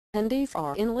Attendees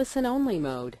are in listen-only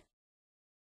mode.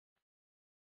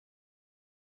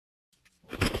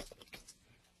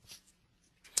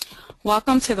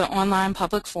 Welcome to the online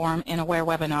public forum in Aware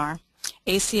webinar,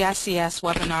 ACICS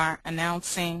webinar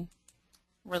announcing,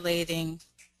 relating,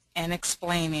 and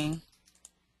explaining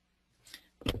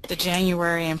the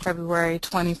January and February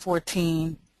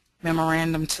 2014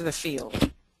 memorandum to the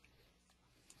field.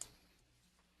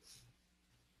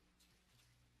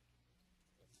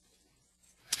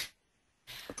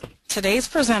 Today's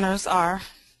presenters are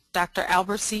Dr.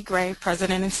 Albert C. Gray,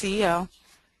 President and CEO,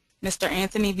 Mr.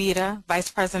 Anthony Vita,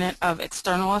 Vice President of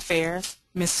External Affairs,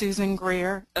 Ms. Susan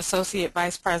Greer, Associate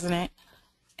Vice President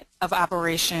of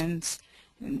Operations,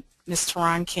 and Ms.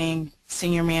 Teron King,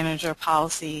 Senior Manager,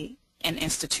 Policy and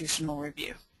Institutional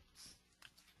Review.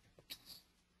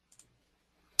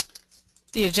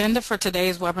 The agenda for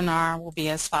today's webinar will be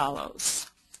as follows.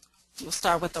 We'll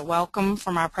start with a welcome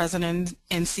from our President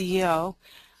and CEO,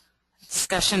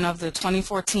 discussion of the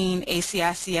 2014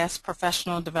 ACICS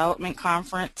Professional Development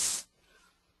Conference.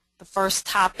 The first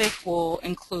topic will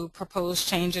include proposed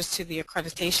changes to the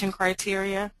accreditation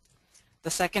criteria.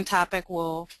 The second topic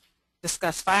will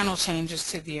discuss final changes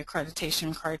to the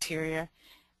accreditation criteria.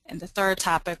 And the third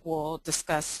topic will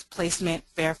discuss placement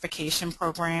verification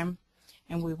program.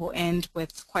 And we will end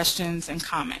with questions and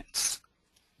comments.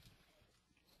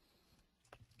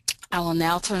 I will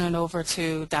now turn it over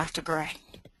to Dr. Gray.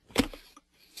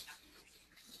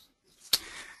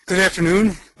 Good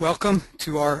afternoon. Welcome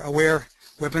to our AWARE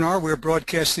webinar. We're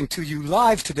broadcasting to you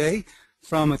live today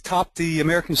from atop the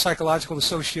American Psychological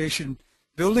Association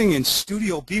building in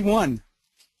Studio B1.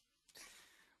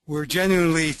 We're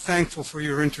genuinely thankful for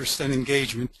your interest and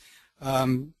engagement.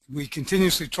 We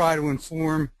continuously try to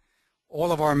inform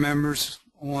all of our members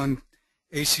on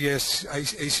ACICS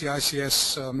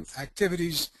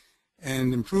activities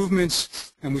and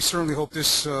improvements, and we certainly hope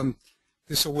this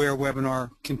AWARE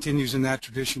webinar continues in that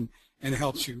tradition and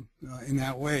helps you in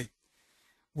that way.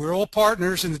 We're all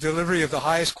partners in the delivery of the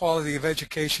highest quality of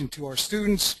education to our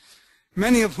students,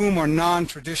 many of whom are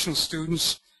non-traditional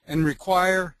students and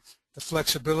require the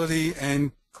flexibility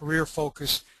and career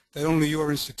focus that only your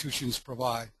institutions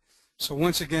provide. So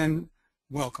once again,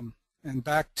 welcome. And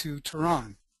back to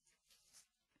Teron.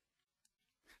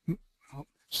 Oh,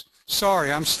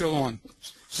 sorry, I'm still on.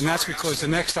 And that's because the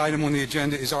next item on the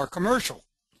agenda is our commercial.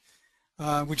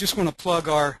 We just want to plug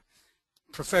our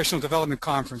Professional Development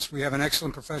Conference. We have an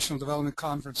excellent Professional Development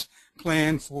Conference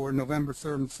planned for November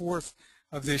 3rd and 4th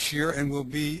of this year, and we'll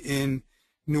be in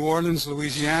New Orleans,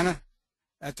 Louisiana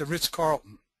at the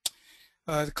Ritz-Carlton.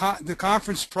 The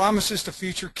conference promises to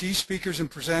feature key speakers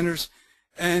and presenters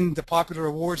and the popular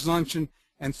awards luncheon,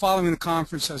 and following the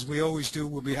conference, as we always do,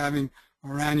 we'll be having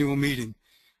our annual meeting.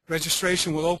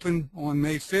 Registration will open on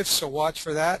May 5th, so watch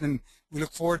for that, and we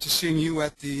look forward to seeing you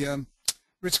at the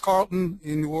Ritz-Carlton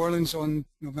in New Orleans on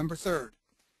November 3rd.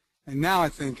 And now I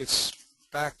think it's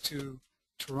back to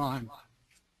Teron.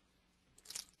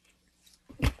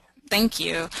 Thank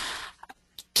you.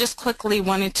 Just quickly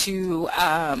wanted to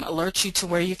alert you to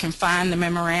where you can find the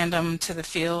memorandum to the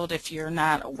field if you're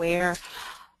not aware.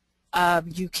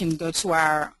 You can go to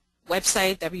our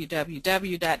website, www.acics.org.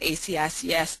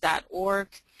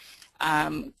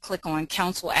 Click on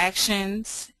Council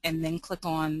Actions, and then click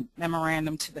on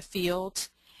Memorandum to the Field.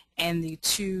 And the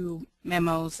two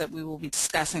memos that we will be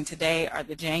discussing today are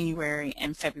the January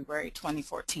and February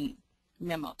 2014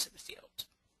 memo to the field.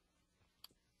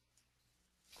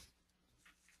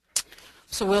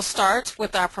 So we'll start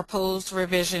with our proposed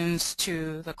revisions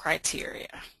to the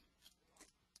criteria,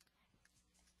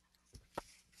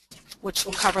 which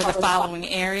will cover the following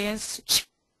areas: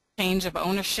 change of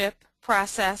ownership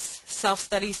process,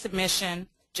 self-study submission,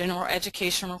 general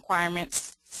education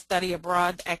requirements, study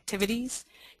abroad activities,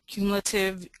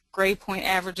 cumulative grade point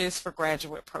averages for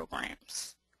graduate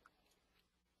programs.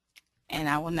 And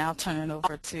I will now turn it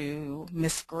over to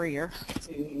Ms. Greer.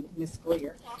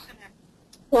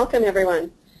 Welcome,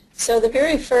 everyone. So the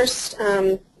very first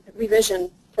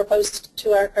revision proposed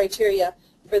to our criteria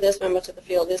for this memo to the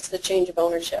field is the change of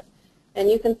ownership. And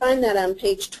you can find that on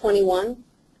page 21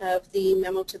 of the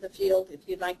memo to the field if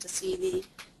you'd like to see the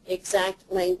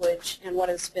exact language and what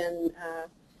has been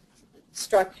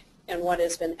struck and what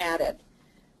has been added.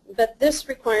 But this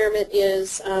requirement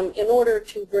is in order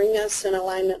to bring us in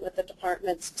alignment with the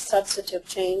department's substantive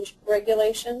change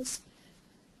regulations.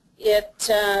 In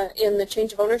the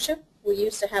change of ownership, we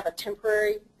used to have a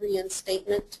temporary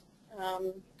reinstatement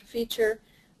feature.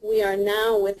 We are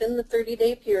now within the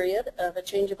 30-day period of a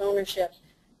change of ownership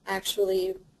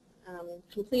actually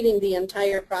completing the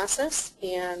entire process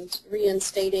and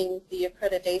reinstating the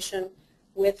accreditation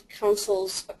with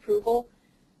council's approval.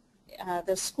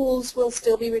 The schools will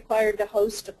still be required to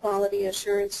host a quality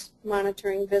assurance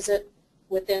monitoring visit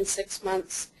within 6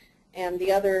 months, and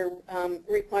the other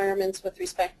requirements with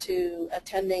respect to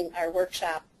attending our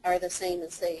workshop are the same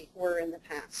as they were in the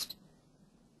past.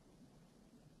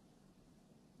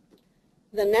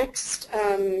 The next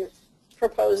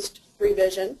proposed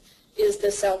revision is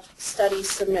the self-study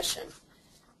submission.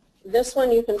 This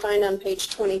one you can find on page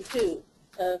 22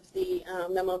 of the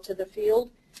memo to the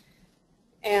field.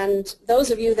 And those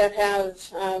of you that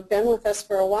have been with us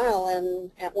for a while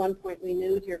and at one point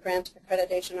renewed your grant of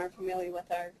accreditation are familiar with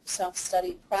our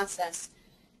self-study process,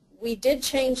 we did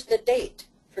change the date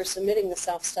for submitting the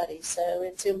self-study. So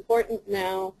it's important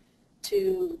now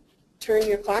to turn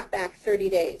your clock back 30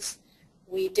 days.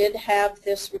 We did have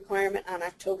this requirement on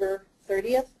October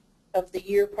 30th of the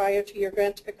year prior to your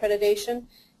grant of accreditation.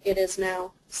 It is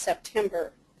now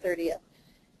September 30th.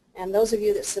 And those of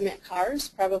you that submit CARs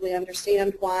probably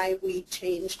understand why we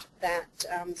changed that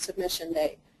submission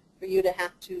date. For you to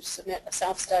have to submit a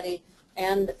self-study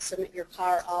and submit your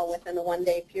CAR all within a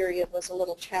one-day period was a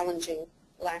little challenging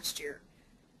last year.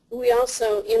 We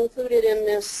also included in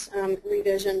this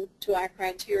revision to our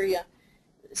criteria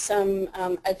some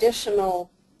additional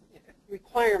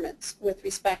requirements with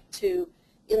respect to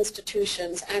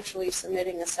institutions actually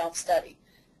submitting a self-study.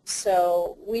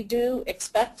 So we do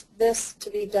expect this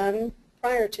to be done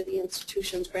prior to the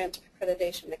institution's grant of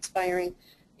accreditation expiring.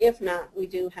 If not, we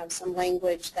do have some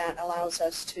language that allows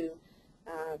us to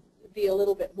be a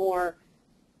little bit more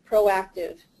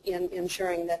proactive in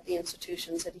ensuring that the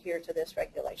institutions adhere to this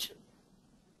regulation.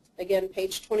 Again,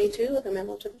 page 22 of the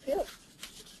memo to the field.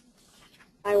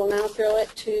 I will now throw it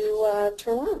to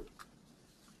Terwan.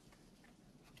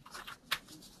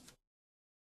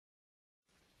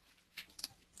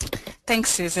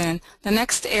 Thanks, Susan. The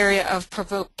next area of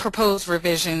proposed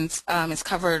revisions is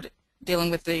covered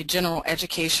dealing with the general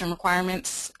education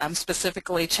requirements,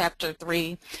 specifically Chapter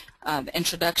 3, the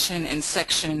introduction in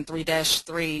Section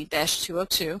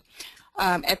 3-3-202.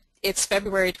 At its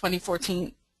February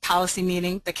 2014 policy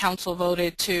meeting, the Council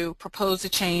voted to propose a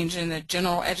change in the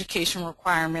general education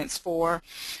requirements for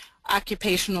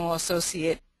occupational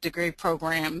associate degree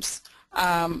programs.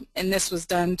 And this was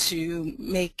done to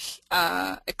make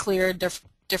a clear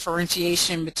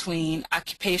differentiation between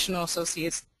occupational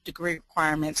associate's degree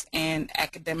requirements and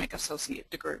academic associate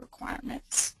degree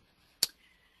requirements.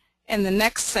 In the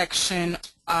next section,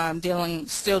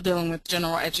 still dealing with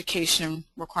general education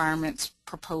requirements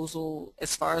proposal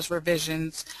as far as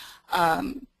revisions,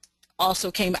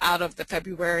 also came out of the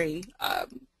February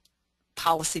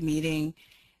policy meeting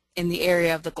in the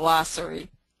area of the glossary.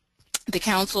 The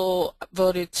Council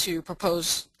voted to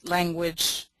propose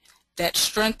language that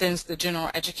strengthens the general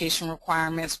education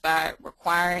requirements by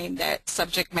requiring that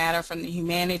subject matter from the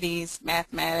humanities,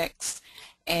 mathematics,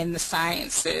 and the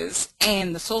sciences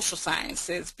and the social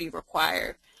sciences be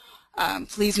required.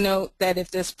 Please note that if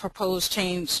this proposed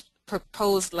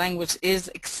language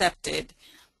is accepted,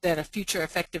 that a future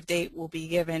effective date will be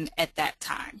given at that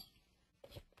time.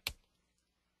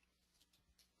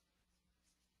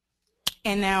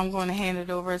 And now I'm going to hand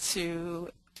it over to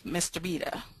Mr.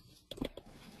 Beta.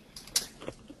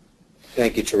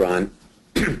 Thank you, Teron.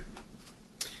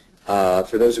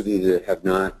 For those of you that have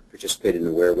not participated in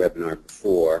the WARE webinar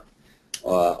before,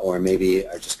 or maybe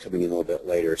are just coming in a little bit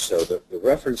later, so the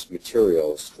reference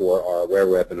materials for our WARE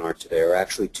webinar today are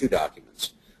actually two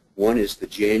documents. One is the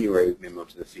January memo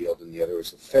to the field, and the other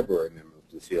is the February memo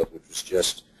to the field, which was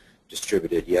just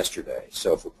distributed yesterday.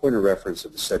 So for point of reference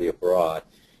of the study abroad,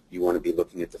 you want to be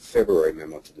looking at the February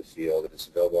memo to the field. It's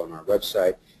available on our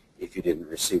website if you didn't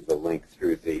receive the link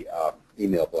through the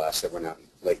email blast that went out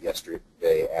late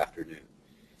yesterday afternoon.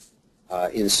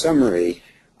 In summary,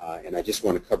 and I just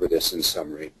want to cover this in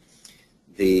summary,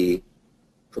 the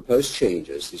proposed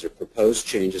changes, these are proposed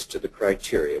changes to the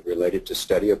criteria related to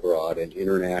study abroad and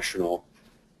international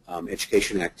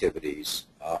education activities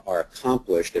are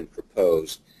accomplished and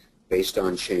proposed based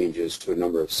on changes to a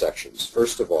number of sections.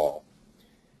 First of all,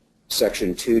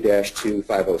 Section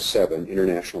 2-2507,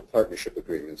 International Partnership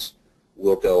Agreements,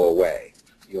 will go away.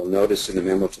 You'll notice in the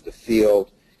memo to the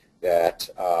field that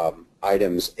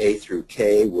items A through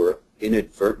K were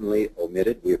inadvertently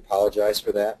omitted. We apologize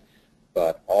for that,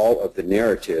 but all of the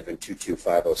narrative in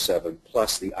 22507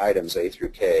 plus the items A through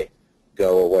K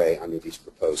go away under these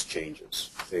proposed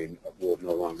changes. They will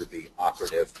no longer be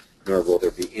operative, nor will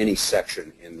there be any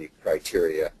section in the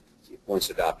criteria once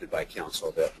adopted by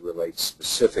Council that relates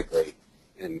specifically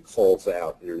and calls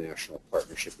out international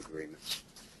partnership agreements.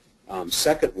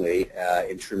 Secondly,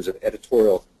 in terms of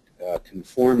editorial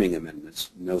conforming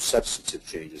amendments, no substantive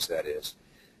changes, that is.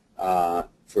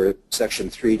 For Section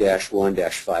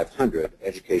 3-1-500,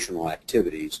 educational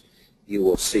activities, you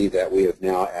will see that we have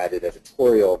now added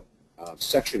editorial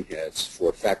section heads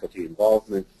for faculty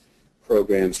involvement,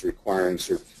 programs requiring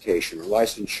certification or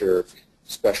licensure,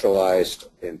 specialized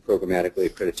and programmatically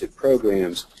accredited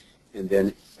programs, and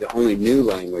then the only new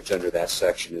language under that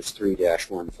section is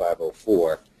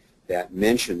 3-1504 that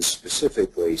mentions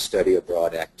specifically study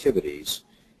abroad activities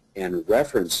and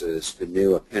references the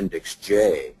new Appendix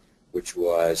J, which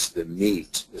was the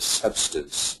meat, the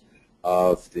substance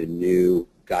of the new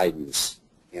guidance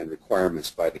and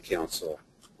requirements by the Council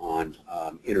on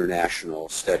international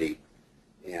study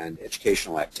and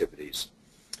educational activities.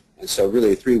 And so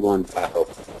really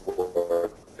 31504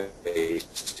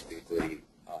 basically,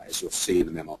 as you'll see in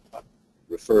the memo,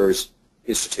 refers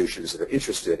institutions that are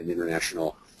interested in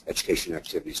international education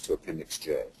activities to Appendix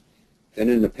J. Then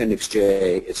in Appendix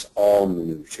J, it's all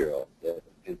new material.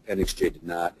 Appendix J did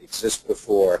not exist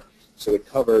before, so it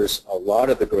covers a lot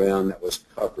of the ground that was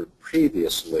covered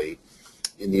previously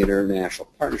in the international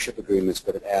partnership agreements,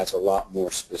 but it adds a lot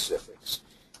more specifics.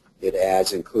 It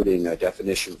adds including a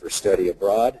definition for study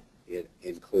abroad. It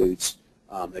includes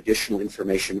additional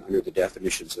information under the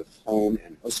definitions of home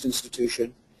and host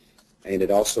institution, and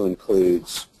it also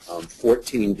includes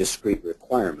 14 discrete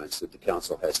requirements that the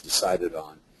Council has decided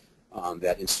on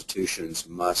that institutions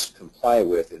must comply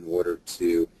with in order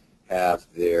to have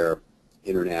their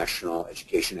international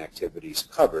education activities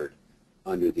covered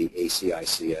under the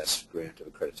ACICS grant of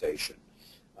accreditation.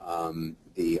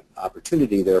 The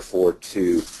opportunity, therefore,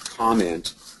 to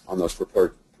comment on those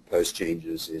proposed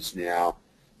changes is now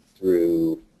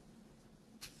through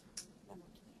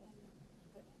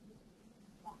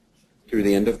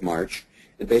the end of March.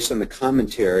 And based on the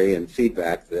commentary and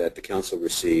feedback that the Council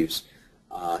receives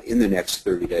in the next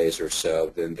 30 days or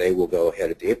so, then they will go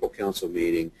ahead at the April Council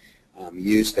meeting,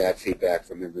 use that feedback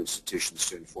from member institutions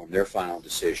to inform their final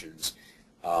decisions,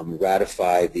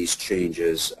 ratify these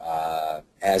changes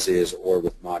as is or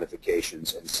with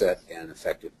modifications, and set an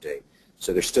effective date.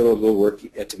 So there's still a little work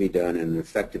yet to be done, and an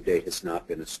effective date has not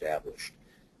been established.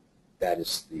 That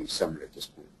is the summary at this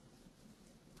point.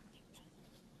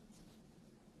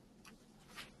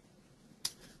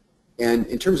 And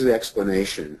in terms of the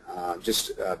explanation,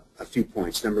 just a few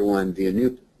points. Number one, the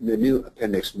new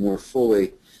appendix more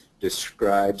fully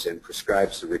describes and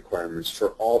prescribes the requirements for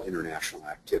all international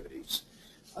activities.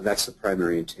 That's the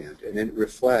primary intent. And it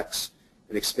reflects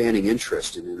an expanding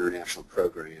interest in international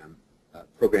program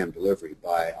delivery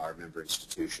by our member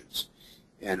institutions.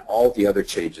 And all the other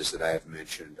changes that I have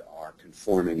mentioned are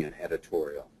conforming and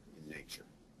editorial in nature.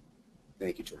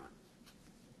 Thank you, John.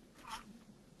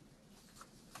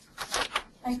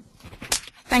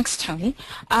 Thanks, Tony.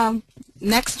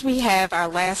 Next, we have our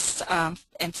last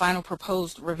and final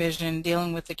proposed revision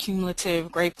dealing with the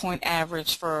cumulative grade point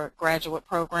average for graduate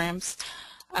programs.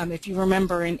 If you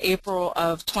remember, in April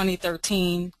of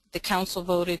 2013, the Council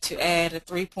voted to add a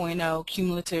 3.0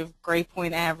 cumulative grade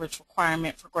point average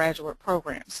requirement for graduate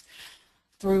programs.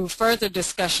 Through further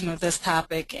discussion of this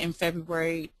topic in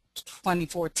February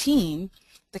 2014,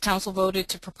 the Council voted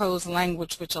to propose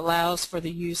language which allows for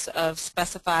the use of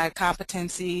specified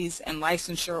competencies and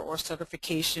licensure or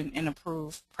certification in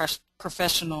approved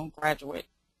professional graduate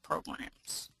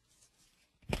programs.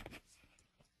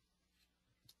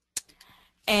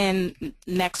 And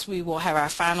next we will have our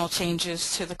final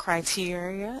changes to the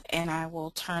criteria, and I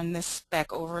will turn this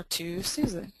back over to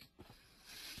Susan.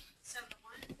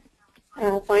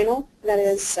 Final that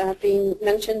is being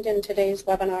mentioned in today's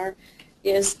webinar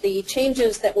is the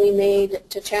changes that we made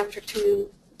to Chapter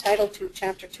 2, Title 2,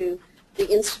 Chapter 2,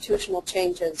 the institutional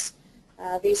changes.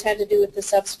 These had to do with the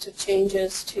substantive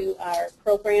changes to our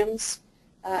programs,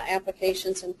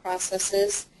 applications, and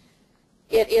processes.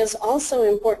 It is also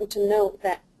important to note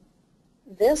that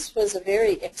this was a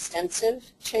very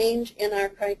extensive change in our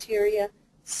criteria.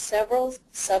 Several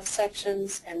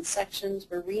subsections and sections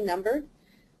were renumbered.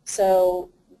 So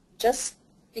just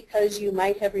because you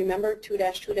might have remembered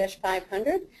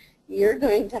 2-2-500, you're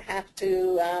going to have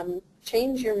to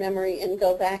change your memory and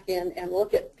go back in and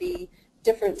look at the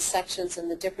different sections and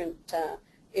the different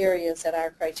areas that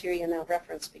our criteria now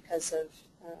reference because of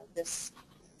this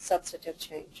substantive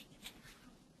change.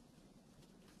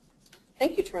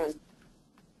 Thank you, Teron.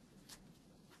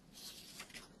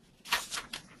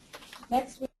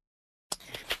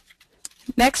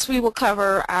 Next, we will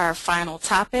cover our final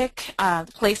topic,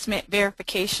 the Placement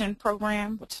Verification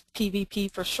Program, which is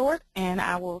PVP for short, and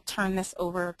I will turn this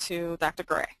over to Dr.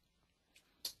 Gray.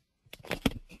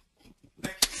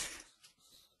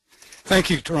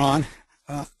 Thank you, Teron.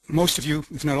 most of you,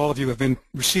 if not all of you, have been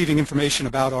receiving information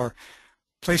about our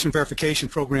placement verification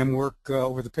program work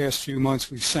over the past few months.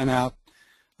 We've sent out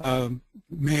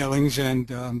mailings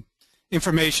and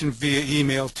information via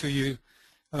email to you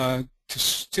to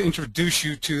introduce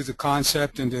you to the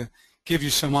concept and to give you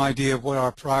some idea of what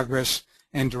our progress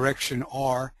and direction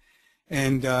are.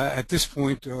 And at this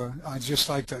point, I'd just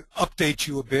like to update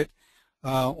you a bit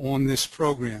on this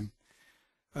program.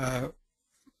 A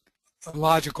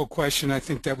logical question I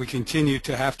think that we continue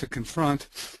to have to confront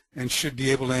and should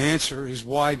be able to answer is,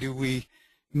 why do we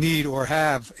need or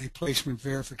have a placement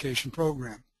verification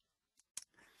program?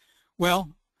 Well,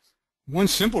 one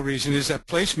simple reason is that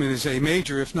placement is a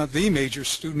major, if not the major,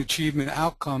 student achievement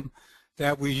outcome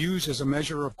that we use as a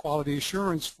measure of quality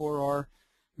assurance for our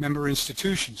member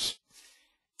institutions.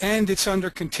 And it's under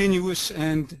continuous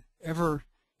and ever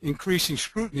increasing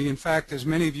scrutiny. In fact, as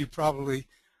many of you probably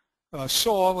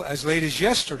saw, as late as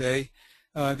yesterday,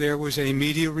 there was a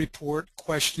media report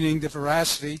questioning the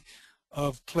veracity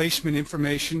of placement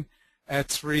information at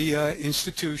 3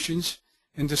 institutions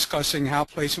and discussing how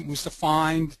placement was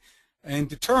defined and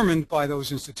determined by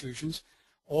those institutions.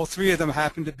 All 3 of them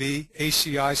happen to be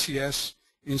ACICS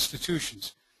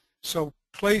institutions, so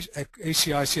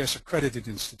ACICS accredited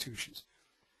institutions.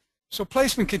 So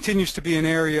placement continues to be an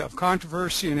area of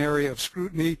controversy, an area of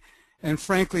scrutiny, and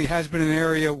frankly has been an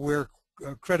area where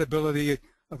credibility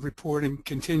of reporting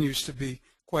continues to be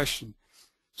questioned.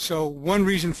 So one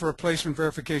reason for a placement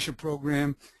verification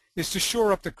program is to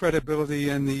shore up the credibility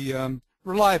and the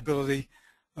reliability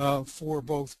for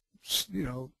both,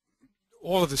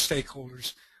 all of the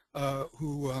stakeholders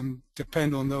who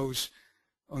depend on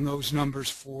those numbers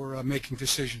for making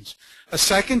decisions. A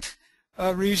second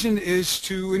reason is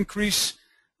to increase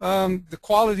the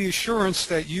quality assurance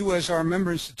that you as our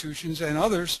member institutions and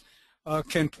others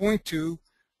can point to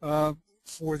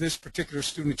for this particular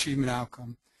student achievement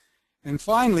outcome. And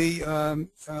finally, a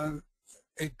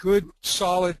good,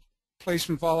 solid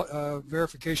placement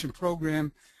verification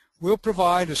program will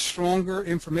provide a stronger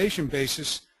information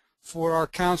basis for our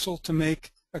council to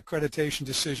make accreditation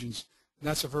decisions.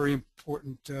 That's a very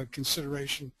important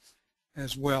consideration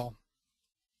as well.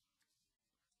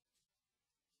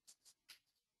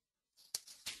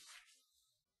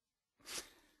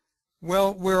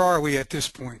 Well, where are we at this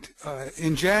point?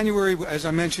 In January, as I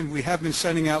mentioned, we have been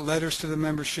sending out letters to the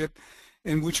membership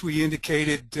in which we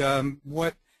indicated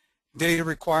what data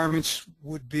requirements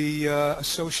would be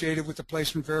associated with the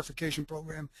placement verification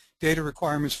program, data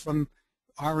requirements from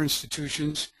our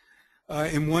institutions.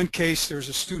 In one case, there's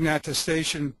a student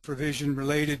attestation provision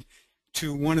related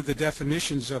to one of the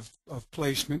definitions of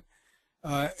placement,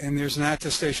 and there's an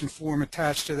attestation form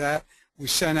attached to that. We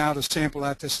sent out a sample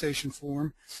attestation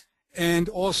form, and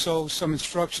also some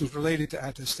instructions related to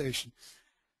attestation.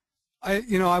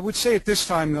 I would say at this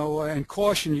time, though, and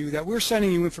caution you that we're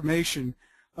sending you information,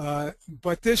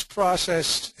 but this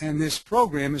process and this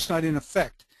program is not in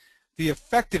effect. The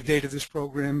effective date of this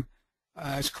program,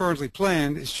 as currently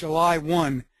planned, is July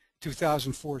 1,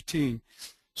 2014.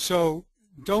 So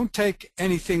don't take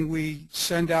anything we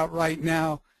send out right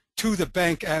now to the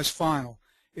bank as final.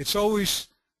 It's always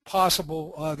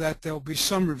possible that there'll be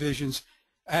some revisions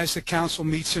as the council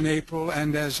meets in April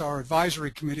and as our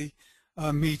advisory committee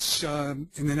meets in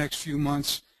the next few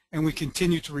months, and we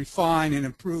continue to refine and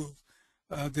improve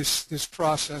this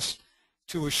process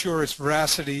to assure its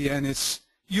veracity and its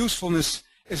usefulness,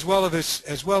 as well as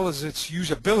its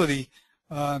usability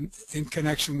in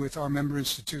connection with our member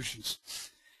institutions.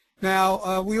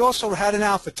 Now, we also had an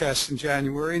alpha test in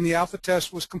January, and the alpha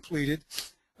test was completed,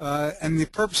 and the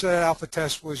purpose of that alpha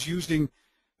test was using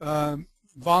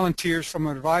volunteers from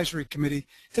our advisory committee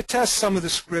to test some of the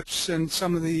scripts and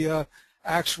some of the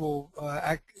actual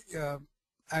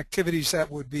activities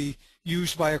that would be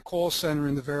used by a call center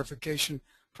in the verification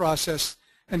process,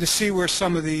 and to see where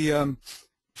some of the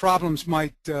problems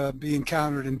might be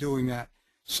encountered in doing that.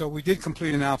 So we did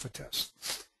complete an alpha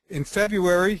test. In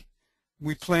February,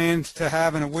 we planned to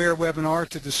have an AWARE webinar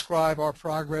to describe our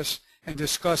progress and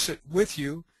discuss it with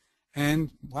you.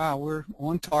 And wow, we're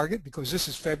on target because this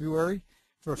is February,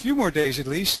 for a few more days at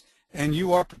least, and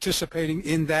you are participating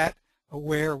in that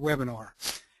AWARE webinar.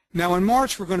 Now in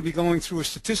March, we're going to be going through a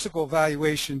statistical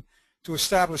evaluation to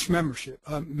establish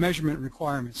measurement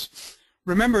requirements.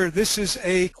 Remember, this is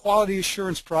a quality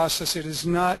assurance process. It is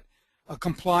not a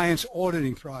compliance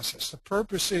auditing process. The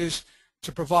purpose is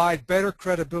to provide better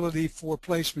credibility for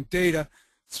placement data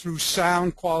through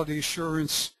sound quality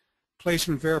assurance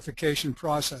placement verification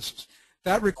processes.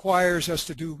 That requires us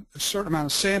to do a certain amount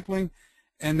of sampling,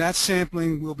 and that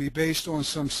sampling will be based on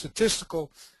some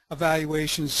statistical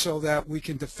evaluations so that we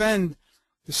can defend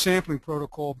the sampling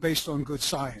protocol based on good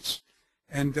science.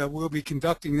 And we'll be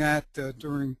conducting that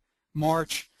during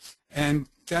March, and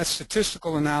that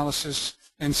statistical analysis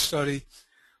and study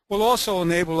will also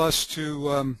enable us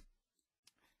to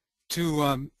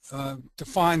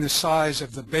define the size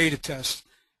of the beta test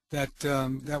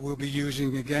that we'll be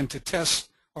using again to test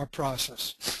our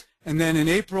process. And then in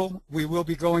April, we will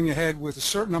be going ahead with a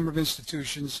certain number of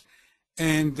institutions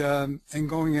and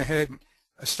going ahead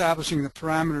establishing the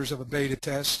parameters of a beta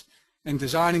test and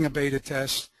designing a beta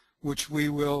test, which we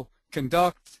will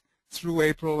conduct through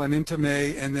April and into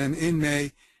May, and then in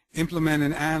May implement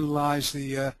and analyze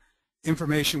the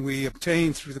information we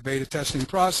obtain through the beta testing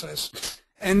process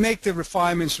and make the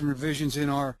refinements and revisions in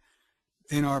our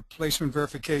placement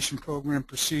verification program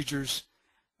procedures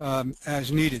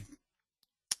as needed.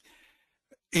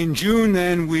 In June,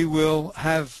 then, we will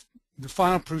have the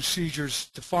final procedures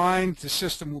defined, the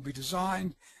system will be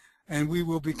designed, and we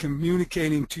will be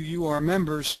communicating to you, our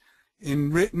members, in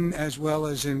written as well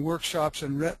as in workshops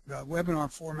and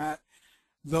webinar format,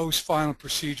 those final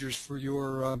procedures for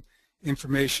your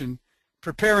information,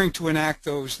 preparing to enact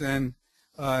those then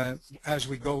as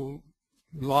we go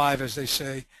live, as they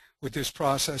say, with this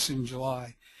process in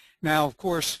July. Now, of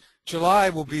course, July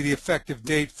will be the effective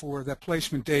date for the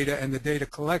placement data and the data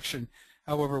collection.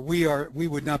 However, we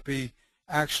would not be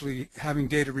actually having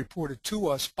data reported to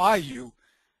us by you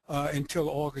until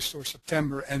August or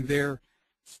September, and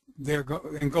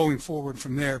going forward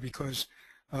from there, because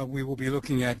we will be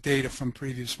looking at data from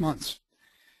previous months.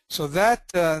 So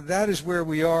that is where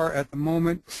we are at the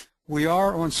moment. We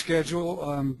are on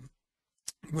schedule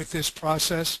with this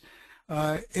process.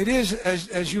 It is,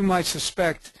 as you might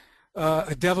suspect,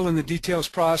 a devil in the details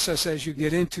process as you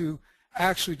get into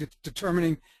actually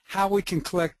determining how we can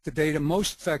collect the data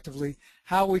most effectively,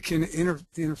 how we can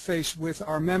interface with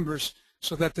our members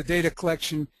so that the data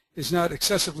collection is not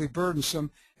excessively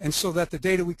burdensome, and so that the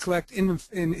data we collect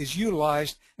is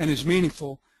utilized and is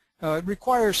meaningful. It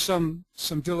requires some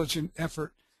diligent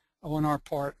effort on our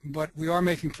part, but we are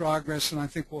making progress, and I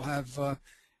think we'll have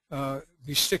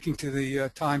be sticking to the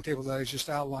timetable that I just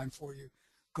outlined for you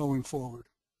going forward.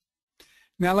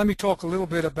 Now let me talk a little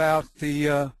bit about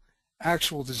the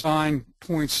actual design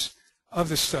points of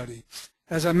the study.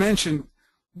 As I mentioned,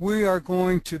 we are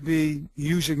going to be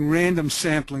using random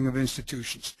sampling of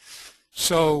institutions.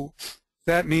 So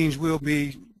that means we'll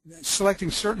be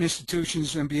selecting certain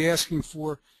institutions and be asking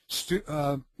for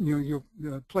your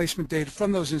placement data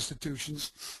from those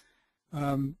institutions.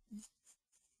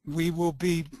 We will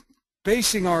be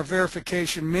basing our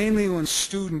verification mainly on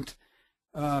student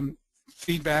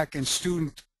feedback and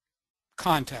student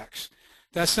contacts.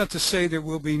 That's not to say there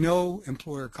will be no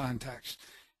employer contacts.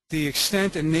 The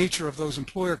extent and nature of those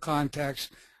employer contacts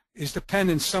is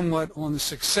dependent somewhat on the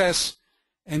success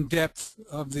and depth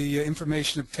of the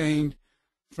information obtained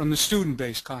from the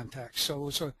student-based contacts. So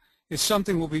it's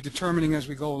something we'll be determining as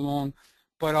we go along,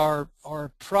 but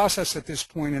our process at this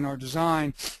point in our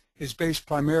design is based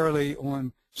primarily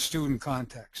on student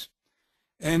contacts.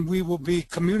 And we will be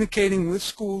communicating with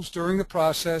schools during the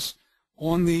process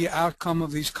on the outcome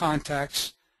of these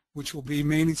contacts, which will be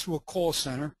mainly through a call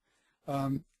center.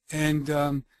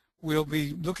 We'll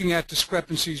be looking at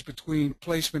discrepancies between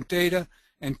placement data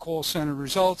and call center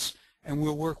results, and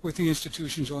we'll work with the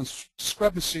institutions on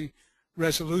discrepancy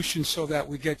resolution so that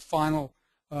we get final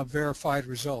verified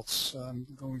results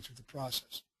going through the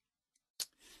process.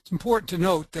 It's important to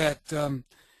note that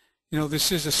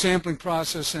this is a sampling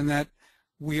process, and that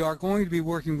we are going to be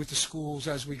working with the schools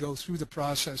as we go through the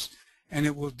process, and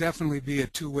it will definitely be a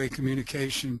two-way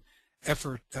communication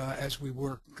effort as we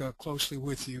work closely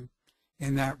with you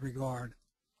in that regard.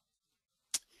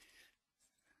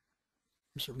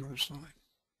 Here's another slide.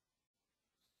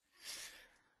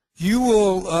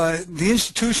 The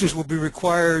institutions will be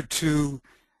required to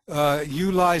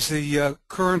utilize the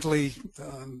currently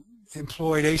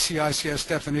employed ACICS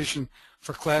definition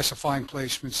for classifying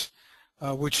placements,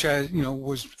 which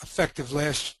was effective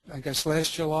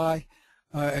last July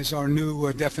as our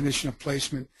new definition of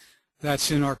placement.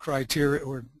 That's in our criteria,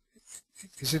 or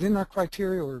is it in our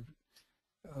criteria, or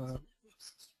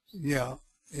yeah,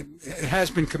 it has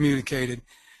been communicated,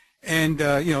 and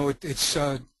it's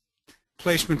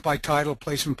placement by title,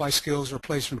 placement by skills, or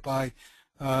placement by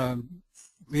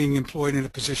being employed in a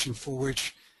position for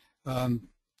which the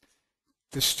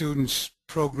student's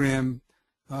program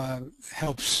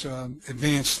helps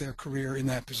advance their career in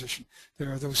that position.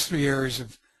 There are those three areas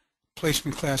of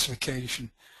placement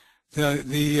classification.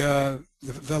 The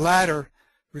latter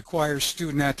requires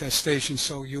student attestation,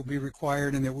 so you'll be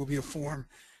required, and there will be a form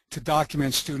to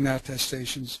document student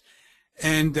attestations.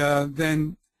 And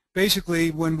then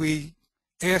basically when we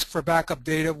ask for backup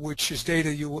data, which is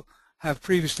data you have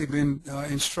previously been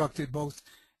instructed both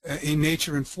in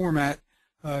nature and format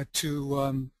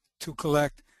to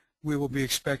collect, we will be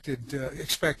expecting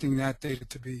that data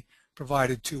to be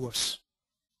provided to us.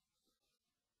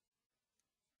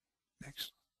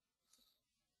 Next.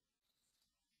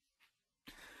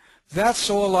 That's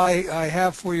all I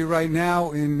have for you right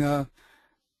now in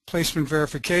placement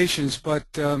verifications, but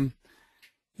you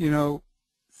know,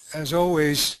 as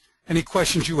always, any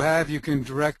questions you have, you can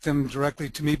direct them directly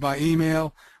to me by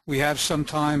email. We have some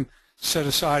time set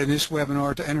aside in this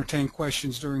webinar to entertain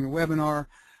questions during the webinar,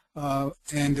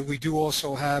 and we do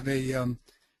also have a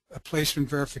placement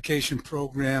verification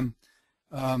program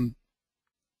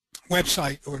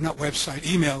website, or not website,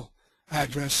 email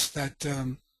address that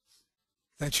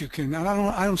that you can, and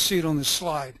I don't see it on this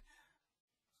slide,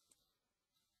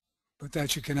 but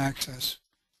that you can access.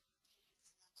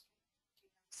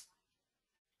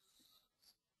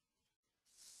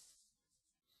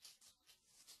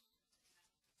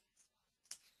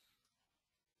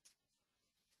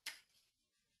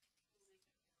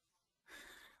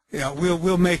 Yeah,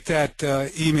 we'll make that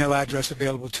email address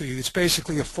available to you. It's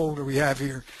basically a folder we have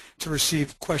here to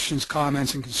receive questions,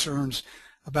 comments, and concerns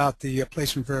about the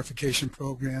placement verification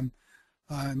program,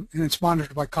 and it's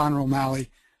monitored by Connor O'Malley,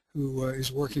 who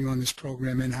is working on this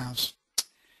program in-house.